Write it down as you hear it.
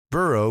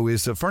Burrow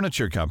is a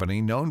furniture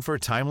company known for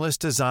timeless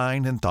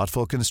design and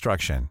thoughtful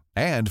construction,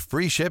 and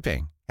free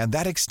shipping, and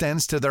that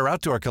extends to their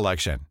outdoor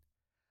collection.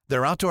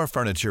 Their outdoor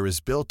furniture is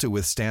built to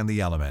withstand the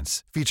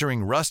elements,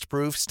 featuring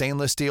rust-proof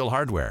stainless steel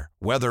hardware,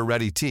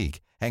 weather-ready teak,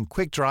 and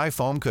quick-dry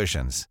foam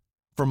cushions.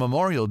 For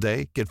Memorial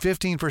Day, get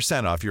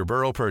 15% off your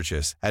Burrow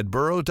purchase at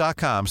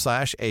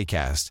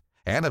burrow.com/ACAST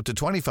and up to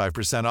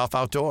 25% off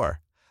outdoor.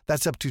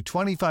 That's up to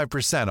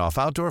 25% off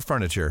outdoor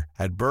furniture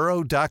at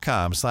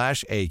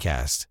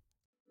burrow.com/ACAST.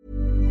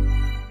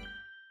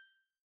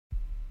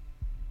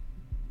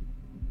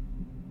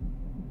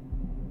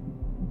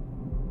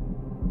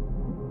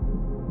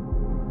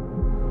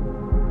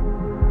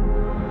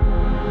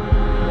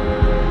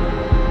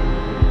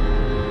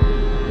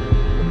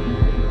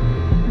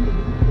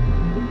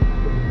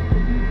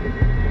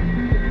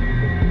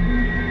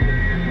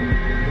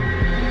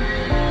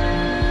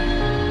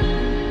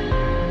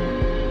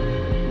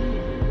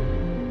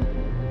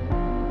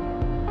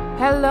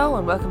 Hello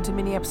and welcome to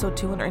mini episode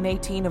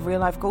 218 of Real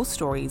Life Ghost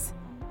Stories.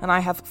 And I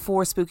have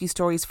 4 spooky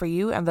stories for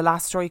you, and the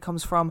last story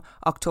comes from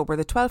October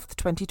the 12th,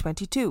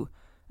 2022.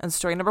 And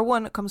story number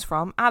 1 comes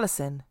from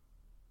Alison.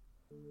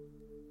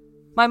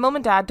 My mum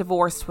and dad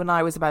divorced when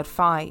I was about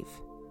 5.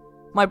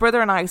 My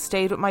brother and I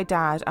stayed with my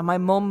dad, and my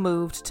mum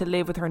moved to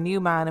live with her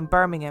new man in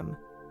Birmingham.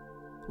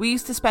 We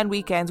used to spend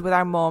weekends with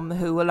our mum,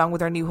 who, along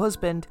with her new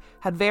husband,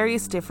 had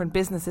various different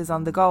businesses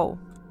on the go.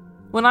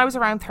 When I was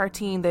around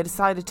 13, they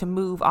decided to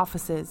move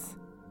offices.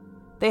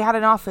 They had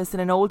an office in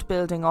an old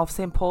building off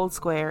St. Paul's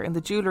Square in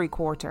the Jewellery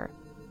Quarter.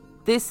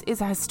 This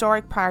is a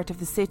historic part of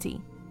the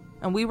city,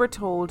 and we were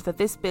told that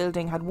this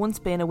building had once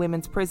been a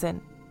women's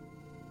prison.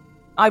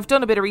 I've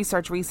done a bit of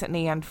research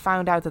recently and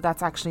found out that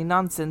that's actually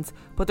nonsense,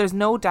 but there's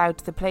no doubt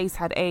the place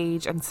had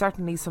age and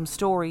certainly some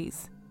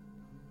stories.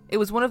 It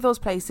was one of those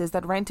places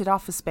that rented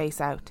office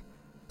space out,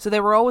 so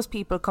there were always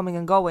people coming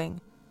and going,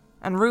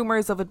 and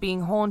rumours of it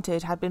being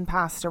haunted had been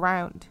passed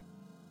around.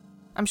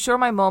 I'm sure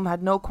my mum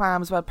had no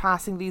qualms about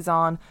passing these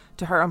on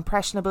to her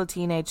impressionable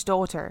teenage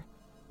daughter.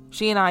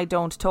 She and I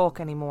don't talk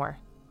anymore.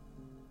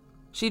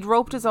 She'd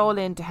roped us all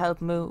in to help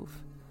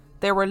move.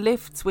 There were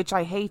lifts, which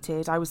I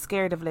hated, I was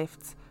scared of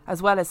lifts,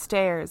 as well as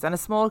stairs, and a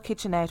small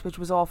kitchenette which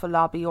was off a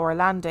lobby or a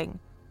landing.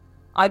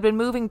 I'd been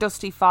moving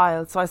dusty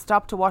files, so I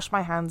stopped to wash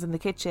my hands in the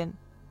kitchen.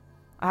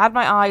 I had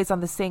my eyes on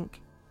the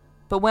sink,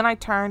 but when I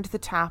turned the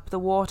tap, the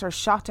water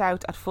shot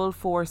out at full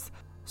force,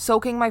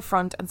 soaking my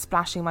front and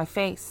splashing my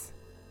face.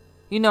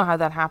 You know how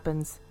that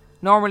happens.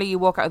 Normally you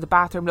walk out of the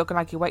bathroom looking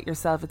like you wet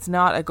yourself. It's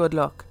not a good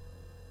look.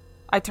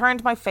 I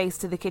turned my face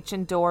to the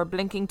kitchen door,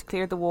 blinking to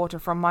clear the water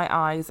from my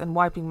eyes and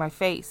wiping my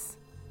face.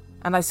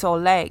 And I saw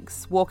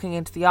legs walking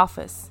into the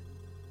office.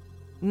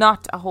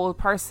 Not a whole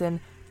person,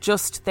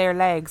 just their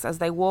legs as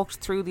they walked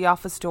through the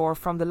office door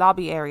from the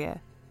lobby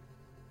area.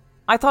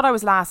 I thought I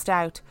was last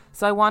out,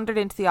 so I wandered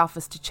into the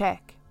office to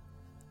check.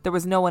 There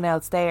was no one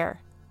else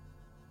there.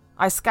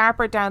 I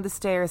scampered down the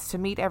stairs to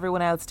meet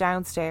everyone else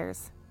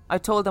downstairs. I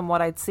told them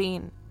what I'd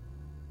seen.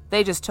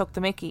 They just took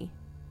the mickey.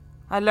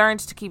 I learned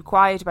to keep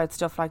quiet about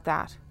stuff like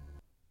that.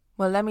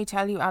 Well, let me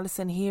tell you,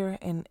 Alison, here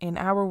in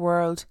our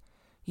world,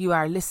 you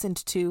are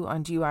listened to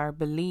and you are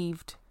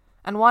believed.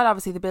 And while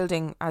obviously the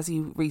building, as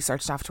you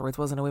researched afterwards,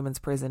 wasn't a women's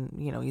prison,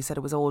 you said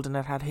it was old and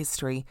it had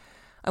history.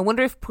 I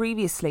wonder if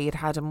previously it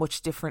had a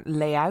much different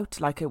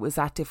layout, like it was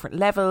at different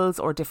levels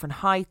or different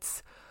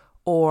heights,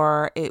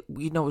 or it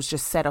was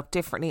just set up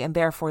differently, and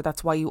therefore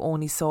that's why you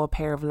only saw a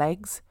pair of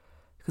legs.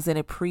 Because in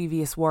a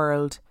previous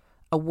world,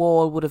 a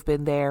wall would have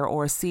been there,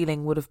 or a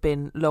ceiling would have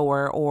been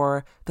lower,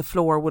 or the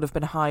floor would have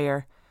been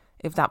higher,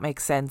 if that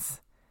makes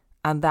sense.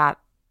 And that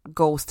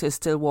ghost is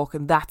still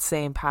walking that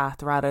same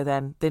path rather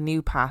than the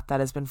new path that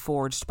has been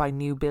forged by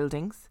new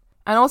buildings.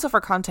 And also for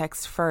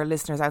context for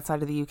listeners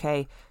outside of the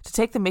UK, to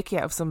take the mickey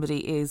out of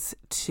somebody is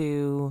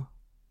to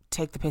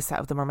take the piss out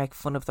of them or make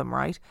fun of them,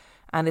 right?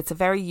 And it's a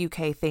very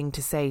UK thing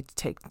to say,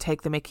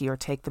 take the mickey or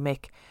take the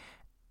mick.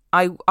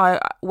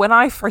 When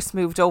I first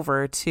moved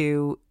over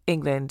to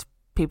England,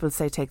 people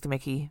say take the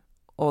mickey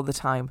all the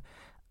time.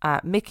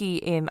 Mickey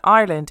in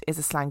Ireland is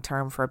a slang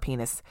term for a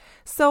penis.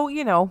 So,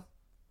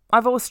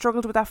 I've always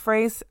struggled with that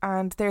phrase,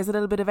 and there's a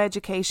little bit of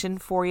education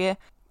for you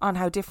on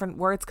how different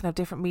words can have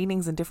different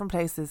meanings in different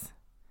places.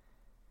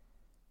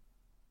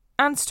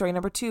 And story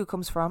number 2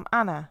 comes from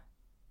Anna.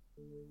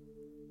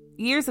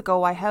 Years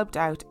ago, I helped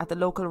out at the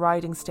local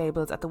riding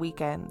stables at the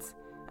weekends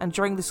and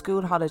during the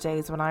school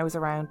holidays when I was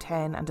around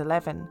 10 and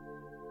 11.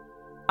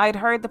 I'd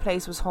heard the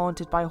place was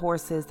haunted by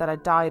horses that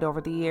had died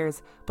over the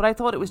years, but I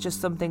thought it was just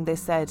something they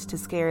said to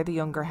scare the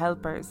younger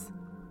helpers.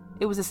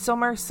 It was a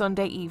summer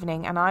Sunday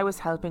evening and I was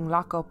helping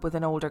lock up with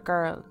an older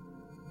girl.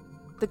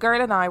 The girl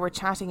and I were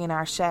chatting in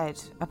our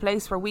shed, a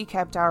place where we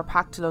kept our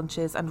packed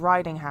lunches and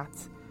riding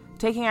hats,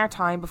 taking our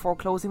time before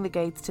closing the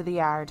gates to the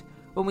yard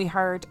when we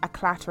heard a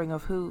clattering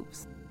of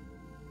hooves.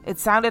 It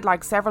sounded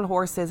like several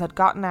horses had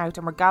gotten out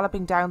and were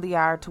galloping down the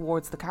yard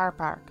towards the car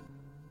park.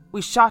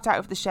 We shot out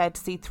of the shed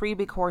to see 3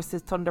 big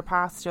horses thunder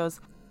past us,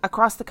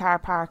 across the car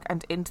park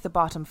and into the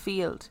bottom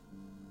field.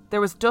 There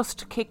was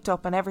dust kicked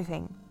up and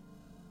everything.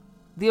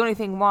 The only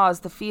thing was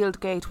the field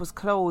gate was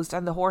closed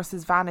and the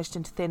horses vanished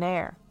into thin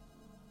air.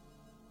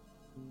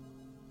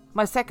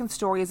 My second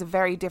story is a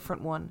very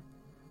different one.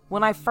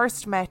 When I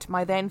first met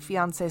my then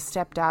fiance's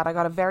stepdad, I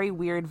got a very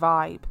weird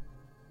vibe.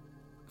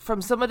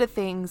 From some of the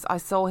things I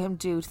saw him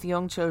do to the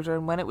young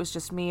children when it was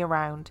just me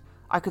around,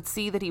 I could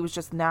see that he was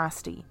just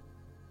nasty.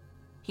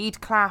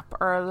 He'd clap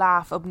or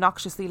laugh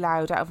obnoxiously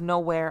loud out of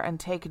nowhere and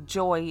take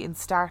joy in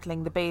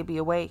startling the baby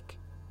awake.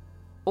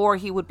 Or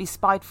he would be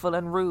spiteful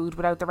and rude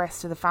without the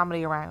rest of the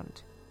family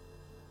around.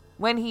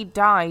 When he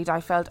died, I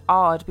felt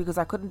odd because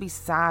I couldn't be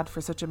sad for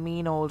such a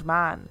mean old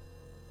man.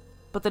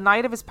 But the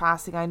night of his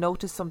passing, I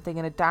noticed something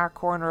in a dark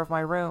corner of my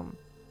room.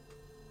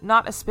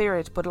 Not a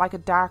spirit, but like a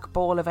dark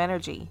ball of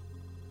energy.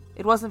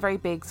 It wasn't very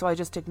big, so I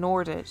just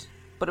ignored it,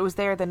 but it was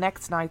there the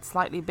next night,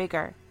 slightly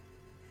bigger.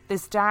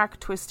 This dark,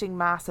 twisting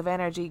mass of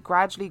energy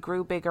gradually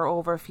grew bigger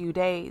over a few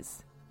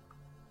days.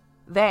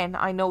 Then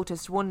I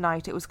noticed one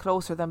night it was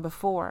closer than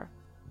before.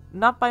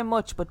 Not by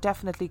much, but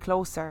definitely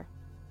closer.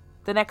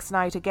 The next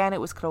night again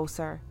it was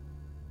closer.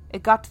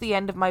 It got to the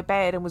end of my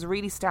bed and was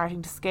really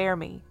starting to scare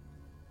me.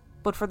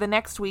 But for the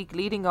next week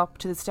leading up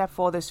to the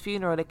stepfather's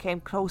funeral, it came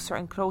closer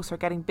and closer,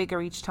 getting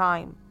bigger each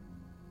time.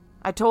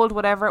 I told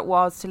whatever it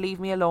was to leave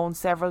me alone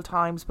several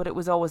times, but it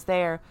was always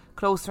there,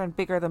 closer and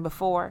bigger than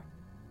before.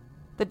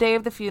 The day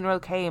of the funeral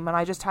came and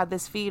I just had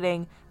this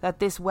feeling that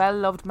this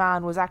well-loved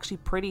man was actually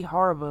pretty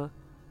horrible,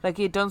 like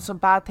he had done some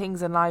bad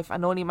things in life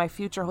and only my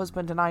future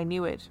husband and I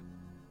knew it.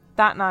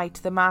 That night,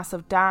 the mass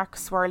of dark,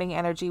 swirling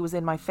energy was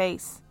in my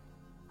face.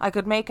 I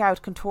could make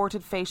out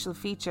contorted facial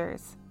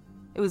features.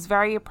 It was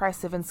very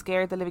oppressive and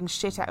scared the living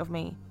shit out of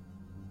me.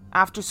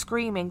 After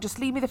screaming, "Just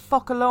leave me the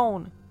fuck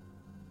alone!"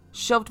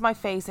 shoved my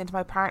face into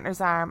my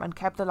partner's arm and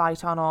kept the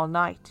light on all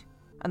night.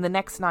 And the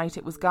next night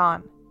it was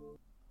gone.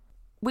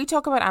 We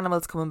talk about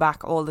animals coming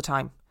back all the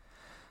time.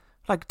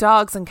 Like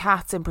dogs and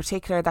cats in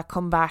particular that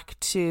come back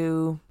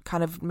to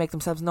kind of make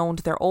themselves known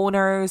to their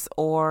owners,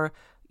 or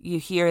you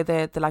hear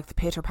the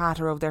pitter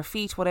patter of their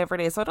feet, whatever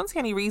it is. So I don't see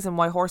any reason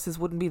why horses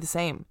wouldn't be the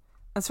same.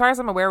 As far as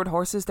I'm aware with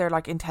horses, they're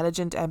like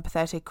intelligent,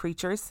 empathetic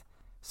creatures.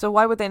 So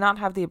why would they not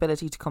have the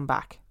ability to come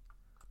back?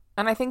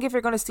 And I think if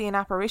you're going to see an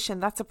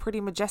apparition, that's a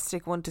pretty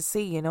majestic one to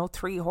see, you know,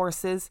 3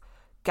 horses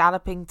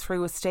galloping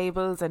through a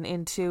stables and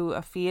into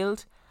a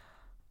field.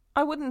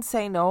 I wouldn't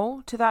say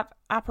no to that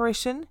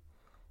apparition.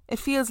 It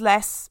feels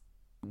less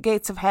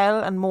Gates of Hell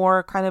and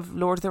more kind of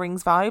Lord of the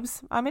Rings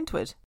vibes. I'm into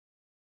it.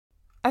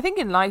 I think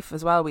in life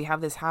as well, we have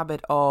this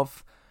habit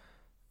of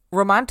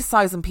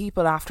romanticising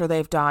people after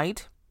they've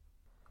died.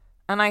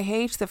 And I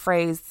hate the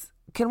phrase,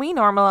 can we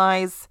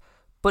normalise?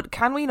 But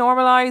can we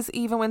normalise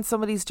even when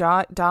somebody's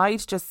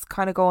died? Just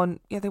kind of going,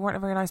 yeah, they weren't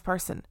a very nice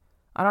person.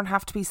 I don't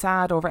have to be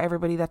sad over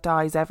everybody that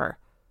dies ever.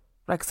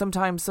 Like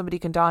sometimes somebody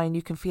can die and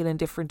you can feel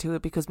indifferent to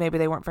it because maybe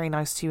they weren't very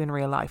nice to you in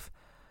real life.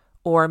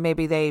 Or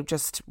maybe they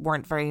just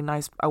weren't a very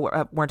nice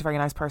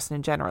person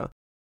in general.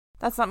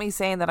 That's not me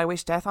saying that I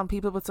wish death on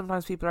people, but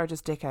sometimes people are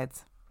just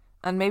dickheads.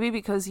 And maybe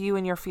because you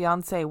and your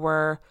fiancé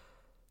were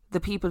the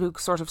people who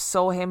sort of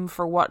saw him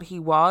for what he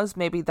was,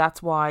 maybe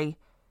that's why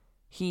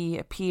he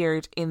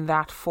appeared in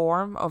that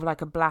form of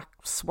like a black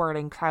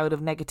swirling cloud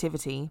of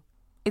negativity.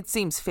 It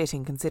seems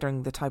fitting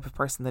considering the type of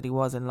person that he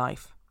was in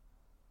life.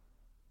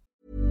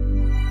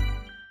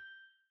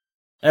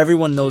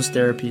 Everyone knows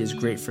therapy is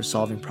great for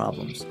solving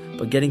problems,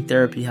 but getting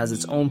therapy has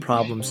its own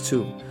problems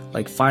too,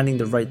 like finding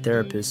the right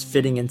therapist,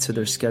 fitting into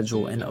their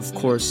schedule, and of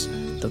course,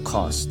 the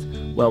cost.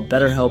 Well,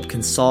 BetterHelp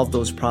can solve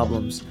those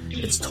problems.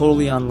 It's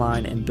totally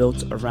online and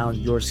built around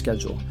your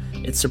schedule.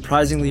 It's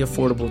surprisingly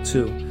affordable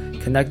too.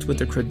 Connect with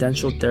a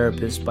credentialed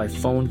therapist by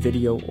phone,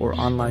 video, or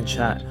online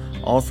chat,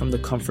 all from the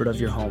comfort of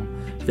your home.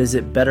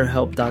 Visit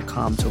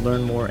BetterHelp.com to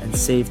learn more and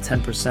save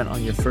 10%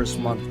 on your first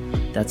month.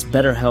 That's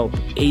BetterHelp,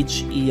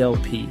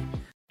 H-E-L-P.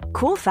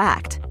 Cool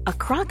fact, a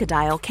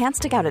crocodile can't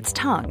stick out its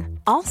tongue.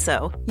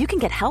 Also, you can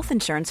get health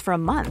insurance for a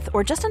month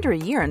or just under a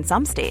year in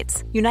some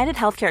states. United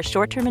Healthcare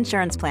short-term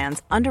insurance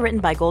plans, underwritten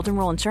by Golden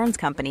Rule Insurance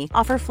Company,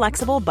 offer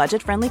flexible,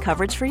 budget-friendly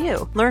coverage for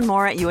you. Learn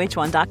more at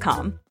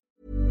UH1.com.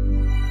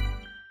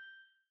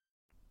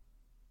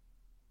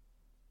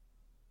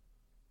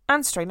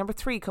 And story number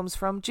 3 comes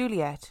from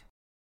Juliet.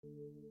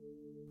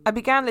 I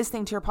began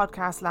listening to your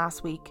podcast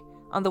last week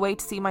on the way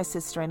to see my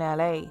sister in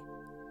LA.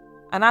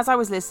 And as I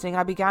was listening,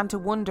 I began to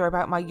wonder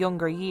about my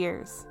younger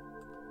years.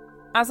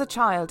 As a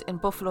child in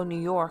Buffalo, New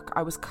York,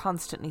 I was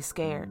constantly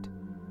scared.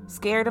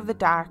 Scared of the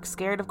dark,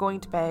 scared of going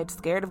to bed,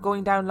 scared of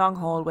going down long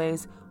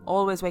hallways,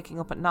 always waking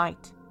up at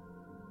night.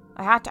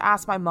 I had to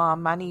ask my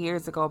mom many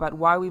years ago about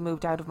why we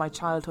moved out of my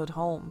childhood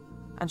home,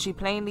 and she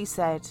plainly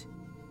said,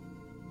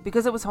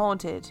 "Because it was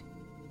haunted.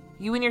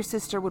 You and your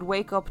sister would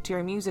wake up to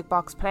your music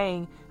box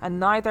playing and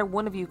neither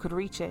one of you could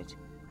reach it,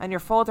 and your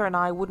father and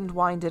I wouldn't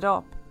wind it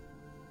up.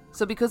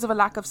 So because of a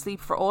lack of sleep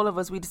for all of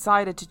us, we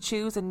decided to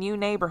choose a new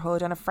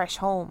neighbourhood and a fresh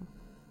home.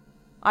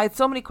 I had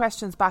so many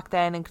questions back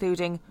then,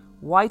 including,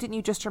 why didn't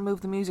you just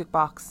remove the music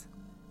box?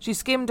 She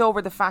skimmed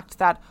over the fact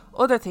that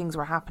other things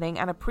were happening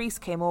and a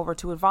priest came over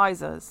to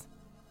advise us.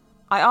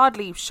 I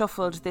oddly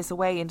shuffled this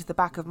away into the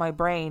back of my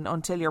brain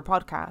until your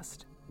podcast.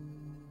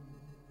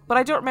 But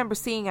I don't remember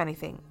seeing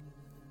anything.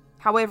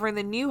 However, in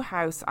the new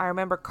house, I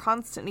remember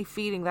constantly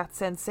feeling that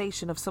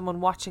sensation of someone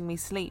watching me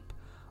sleep,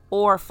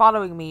 or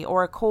following me,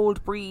 or a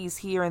cold breeze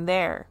here and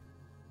there.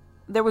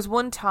 There was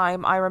one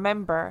time I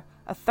remember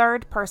a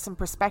third-person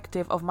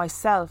perspective of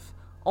myself,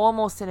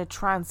 almost in a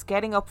trance,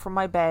 getting up from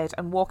my bed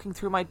and walking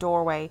through my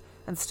doorway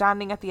and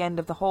standing at the end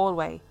of the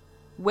hallway,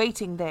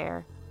 waiting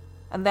there,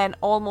 and then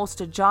almost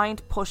a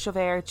giant push of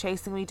air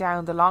chasing me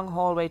down the long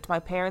hallway to my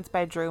parents'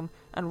 bedroom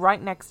and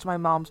right next to my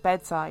mom's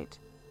bedside.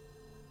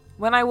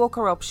 When I woke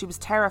her up, she was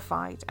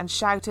terrified and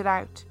shouted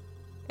out.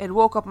 It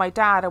woke up my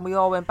dad and we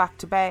all went back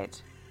to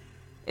bed.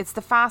 It's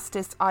the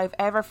fastest I've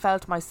ever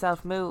felt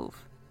myself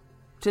move.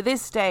 To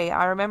this day,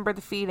 I remember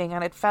the feeling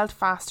and it felt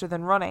faster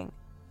than running.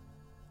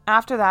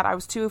 After that, I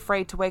was too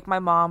afraid to wake my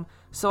mom,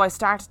 so I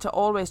started to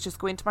always just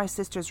go into my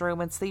sister's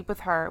room and sleep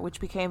with her, which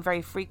became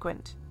very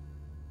frequent.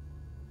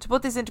 To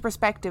put this into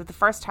perspective, the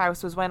first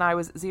house was when I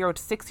was 0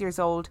 to 6 years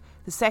old,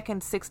 the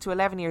second 6 to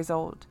 11 years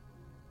old.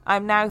 I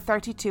am now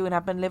 32 and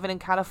have been living in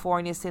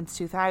California since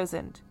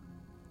 2000.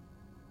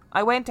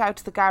 I went out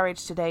to the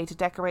garage today to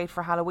decorate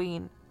for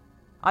Halloween.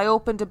 I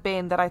opened a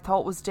bin that I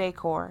thought was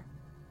decor,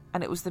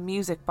 and it was the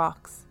music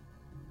box.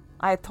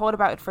 I had thought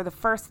about it for the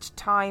first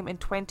time in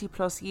 20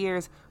 plus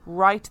years,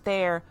 right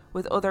there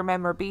with other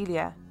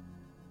memorabilia.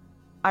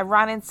 I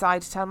ran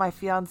inside to tell my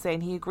fiancé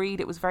and he agreed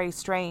it was very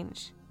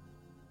strange.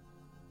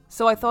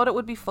 So I thought it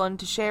would be fun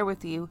to share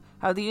with you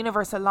how the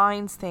universe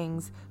aligns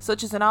things,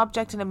 such as an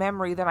object and a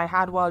memory that I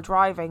had while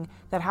driving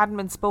that hadn't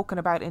been spoken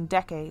about in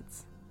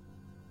decades.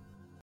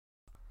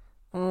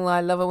 Oh,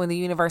 I love it when the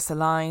universe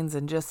aligns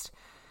and just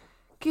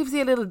gives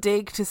you a little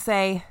dig to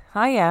say,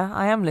 "Oh yeah,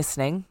 I am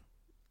listening.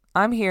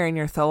 I'm hearing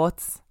your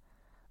thoughts.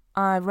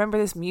 I remember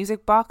this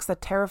music box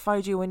that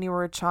terrified you when you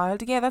were a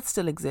child. Yeah, that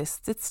still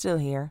exists. It's still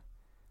here."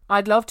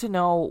 I'd love to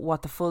know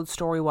what the full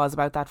story was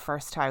about that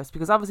first house,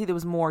 because obviously there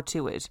was more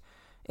to it.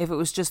 If it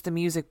was just the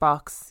music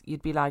box,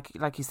 you'd be like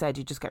you said,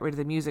 you'd just get rid of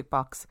the music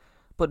box.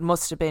 But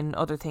must have been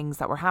other things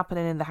that were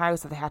happening in the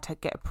house that they had to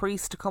get a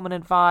priest to come and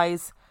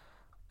advise.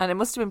 And it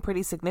must have been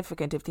pretty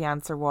significant if the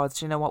answer was,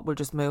 "Do you know what, we'll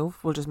just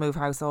move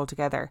house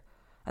altogether."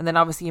 And then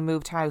obviously you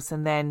moved house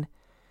and then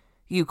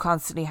you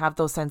constantly have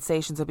those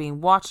sensations of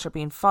being watched or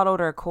being followed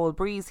or a cold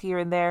breeze here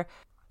and there.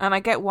 And I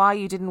get why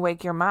you didn't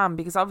wake your mum,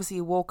 because obviously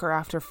you woke her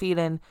after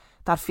feeling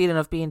that feeling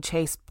of being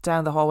chased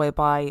down the hallway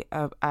by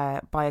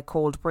a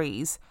cold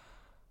breeze.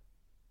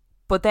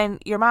 But then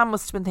your mum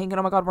must have been thinking,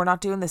 "Oh my God, we're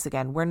not doing this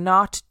again. We're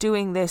not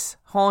doing this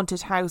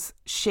haunted house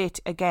shit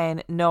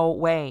again. No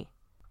way."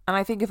 And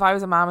I think if I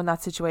was a mum in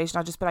that situation,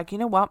 I'd just be like, "You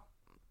know what?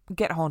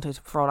 Get haunted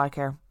for all I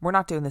care. We're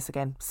not doing this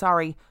again.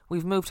 Sorry,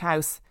 we've moved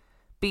house.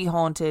 Be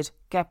haunted.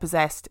 Get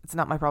possessed. It's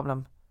not my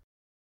problem."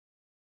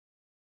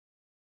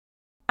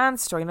 And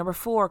story number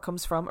 4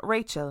 comes from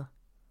Rachel.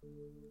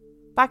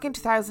 Back in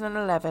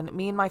 2011,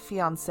 me and my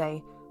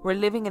fiancé were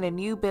living in a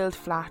new build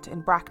flat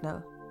in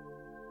Bracknell.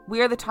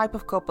 We are the type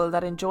of couple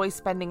that enjoy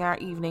spending our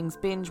evenings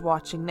binge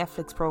watching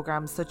Netflix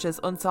programs such as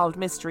Unsolved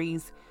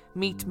Mysteries,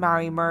 Meet,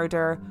 Marry,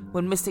 Murder,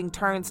 When Missing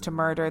Turns to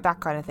Murder,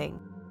 that kind of thing.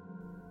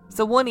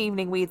 So one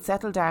evening we had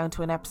settled down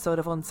to an episode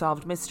of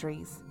Unsolved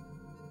Mysteries.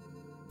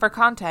 For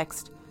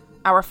context,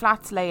 our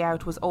flat's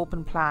layout was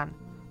open plan.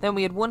 Then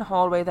we had one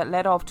hallway that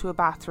led off to a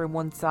bathroom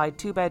one side,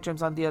 2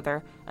 bedrooms on the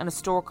other, and a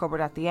store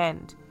cupboard at the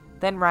end,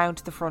 then round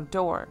to the front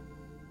door.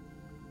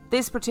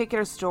 This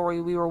particular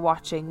story we were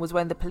watching was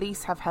when the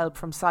police have help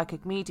from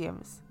psychic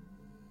mediums.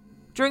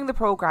 During the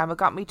programme, it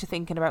got me to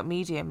thinking about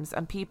mediums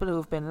and people who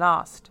have been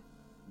lost.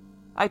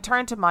 I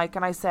turned to Mike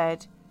and I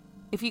said,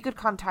 "If you could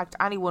contact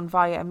anyone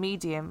via a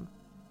medium,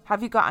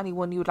 have you got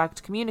anyone you would like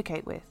to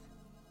communicate with?"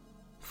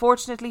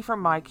 Fortunately for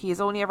Mike, he has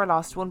only ever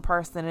lost one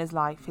person in his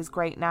life, his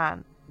great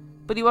nan,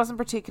 but he wasn't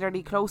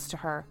particularly close to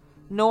her,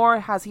 nor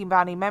has he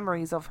any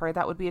memories of her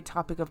that would be a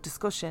topic of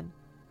discussion.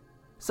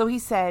 So he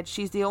said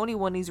she's the only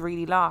one he's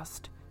really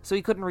lost, so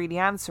he couldn't really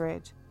answer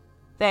it.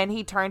 Then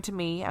he turned to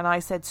me and I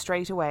said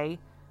straight away,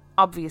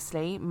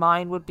 obviously,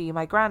 mine would be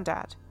my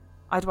granddad.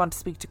 I'd want to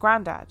speak to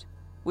granddad,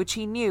 which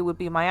he knew would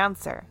be my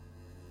answer.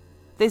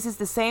 This is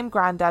the same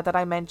granddad that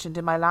I mentioned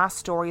in my last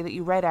story that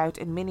you read out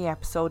in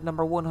mini-episode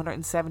number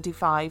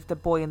 175, The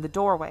Boy in the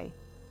Doorway.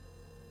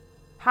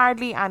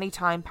 Hardly any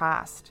time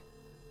passed.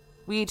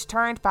 We'd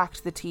turned back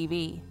to the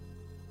TV.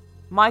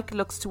 Mike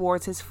looks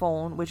towards his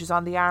phone, which is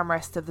on the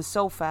armrest of the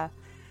sofa,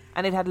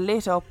 and it had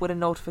lit up with a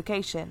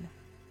notification.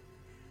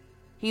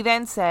 He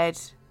then said,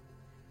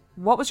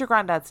 "What was your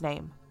granddad's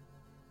name?"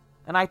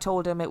 And I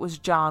told him it was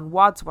John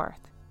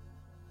Wadsworth.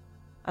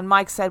 And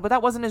Mike said, "But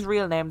that wasn't his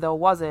real name though,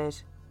 was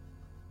it?"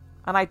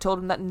 And I told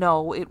him that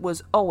no, it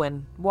was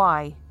Owen.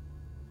 Why?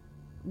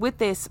 With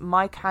this,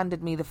 Mike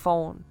handed me the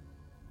phone.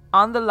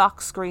 On the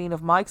lock screen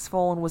of Mike's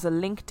phone was a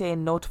LinkedIn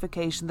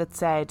notification that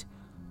said,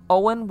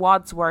 "Owen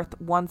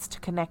Wadsworth wants to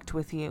connect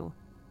with you."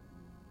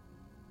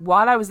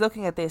 While I was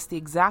looking at this, the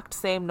exact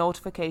same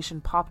notification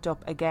popped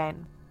up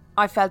again.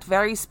 I felt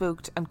very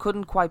spooked and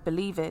couldn't quite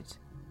believe it.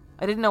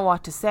 I didn't know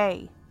what to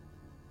say.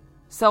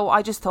 So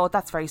I just thought,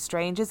 that's very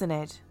strange, isn't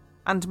it?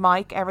 And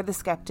Mike, ever the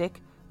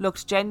skeptic,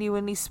 looked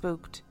genuinely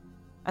spooked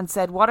and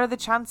said, what are the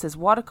chances?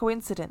 What a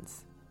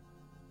coincidence.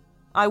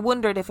 I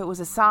wondered if it was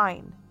a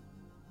sign.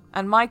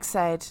 And Mike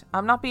said,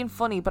 I'm not being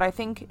funny, but I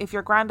think if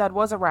your granddad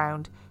was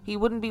around, he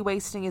wouldn't be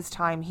wasting his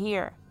time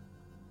here.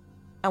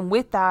 And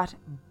with that,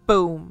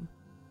 boom.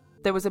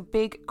 There was a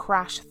big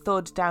crash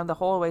thud down the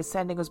hallway,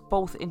 sending us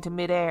both into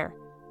midair.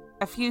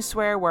 A few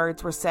swear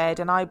words were said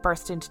and I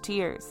burst into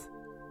tears.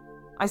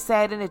 I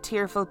said in a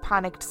tearful,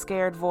 panicked,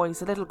 scared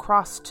voice, a little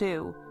cross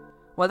too,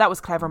 well, that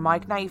was clever,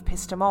 Mike, now you've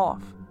pissed him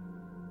off.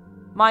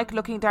 Mike,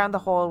 looking down the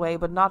hallway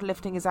but not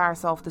lifting his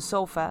arse off the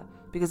sofa,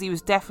 because he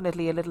was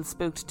definitely a little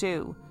spooked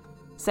too,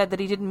 said that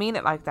he didn't mean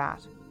it like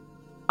that.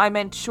 I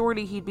meant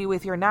surely he'd be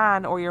with your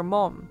nan or your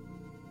mum.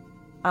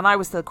 And I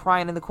was still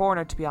crying in the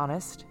corner, to be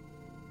honest.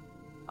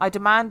 I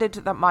demanded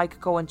that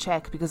Mike go and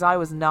check because I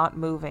was not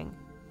moving,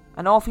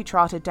 and off he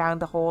trotted down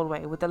the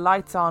hallway with the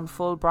lights on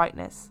full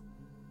brightness.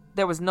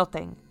 There was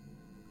nothing.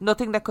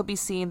 Nothing that could be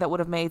seen that would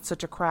have made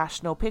such a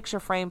crash. No picture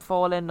frame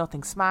fallen,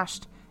 nothing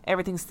smashed,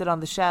 everything still on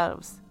the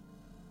shelves.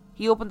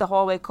 He opened the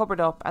hallway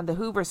cupboard up and the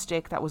Hoover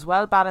stick that was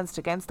well balanced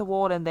against the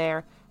wall in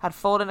there had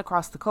fallen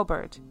across the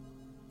cupboard.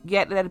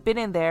 Yet it had been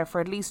in there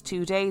for at least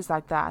 2 days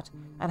like that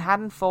and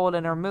hadn't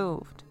fallen or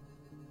moved.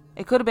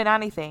 It could have been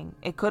anything.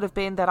 It could have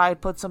been that I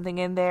had put something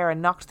in there and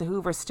knocked the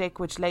Hoover stick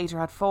which later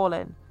had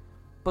fallen.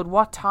 But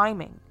what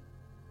timing?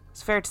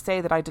 It's fair to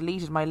say that I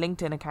deleted my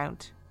LinkedIn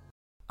account.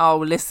 Oh,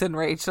 listen,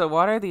 Rachel,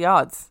 what are the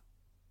odds?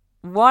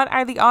 What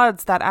are the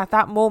odds that at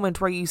that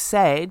moment where you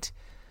said,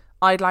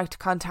 I'd like to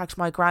contact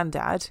my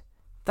granddad,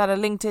 that a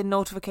LinkedIn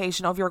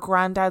notification of your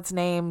granddad's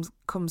name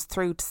comes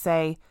through to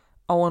say,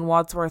 Owen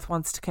Wadsworth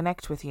wants to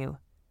connect with you?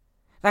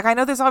 Like, I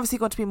know there's obviously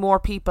going to be more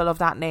people of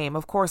that name.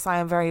 Of course, I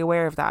am very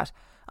aware of that.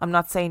 I'm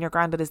not saying your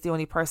granddad is the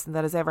only person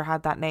that has ever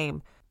had that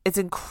name. It's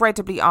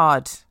incredibly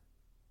odd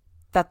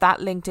that that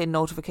LinkedIn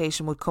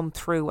notification would come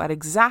through at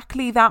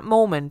exactly that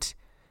moment,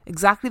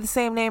 exactly the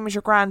same name as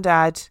your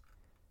granddad,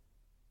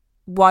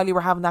 while you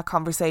were having that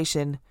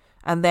conversation.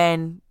 And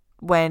then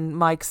when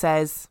Mike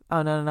says,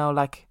 oh, no,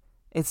 like,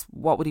 it's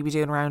what would he be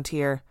doing around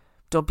here?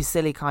 Don't be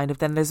silly, kind of.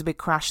 Then there's a big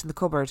crash in the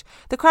cupboard.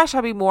 The crash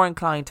I'd be more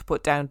inclined to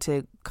put down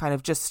to kind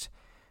of just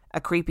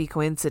a creepy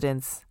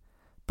coincidence.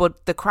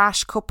 But the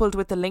crash coupled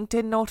with the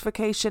LinkedIn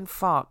notification,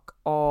 fuck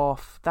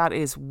off. That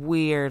is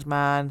weird,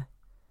 man.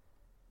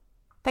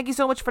 Thank you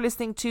so much for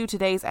listening to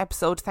today's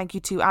episode. Thank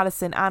you to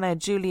Alison, Anna,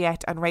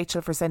 Juliet and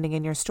Rachel for sending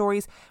in your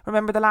stories.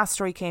 Remember, the last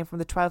story came from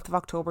the 12th of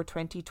October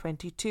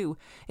 2022.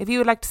 If you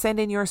would like to send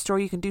in your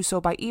story, you can do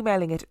so by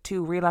emailing it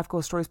to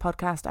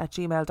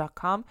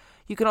reallifeghoststoriespodcast@gmail.com.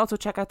 You can also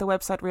check out the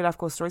website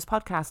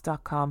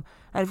reallifeghoststoriespodcast.com.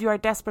 And if you are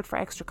desperate for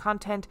extra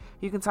content,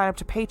 you can sign up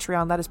to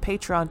Patreon. That is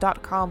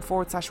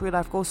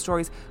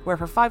patreon.com/reallifeghoststories, where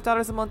for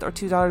 $5 a month or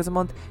 $2 a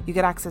month, you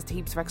get access to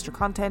heaps of extra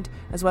content,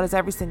 as well as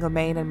every single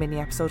main and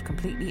mini episode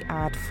completely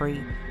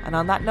ad-free. And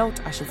on that note,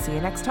 I shall see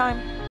you next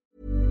time.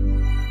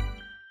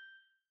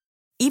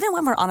 Even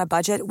when we're on a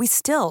budget, we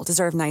still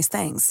deserve nice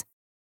things.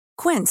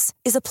 Quince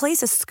is a place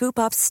to scoop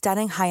up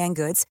stunning high-end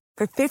goods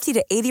for 50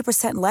 to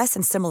 80% less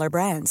than similar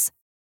brands.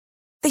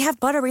 They have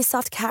buttery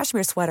soft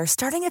cashmere sweaters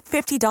starting at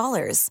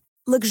 $50,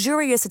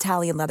 luxurious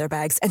Italian leather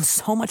bags, and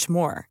so much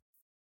more.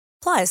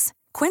 Plus,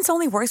 Quince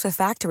only works with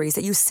factories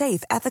that use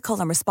safe,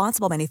 ethical, and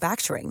responsible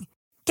manufacturing.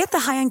 Get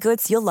the high-end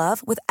goods you'll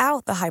love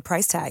without the high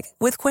price tag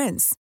with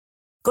Quince.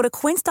 Go to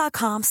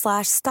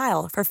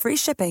quince.com/style for free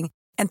shipping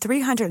and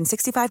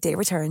 365-day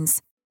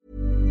returns.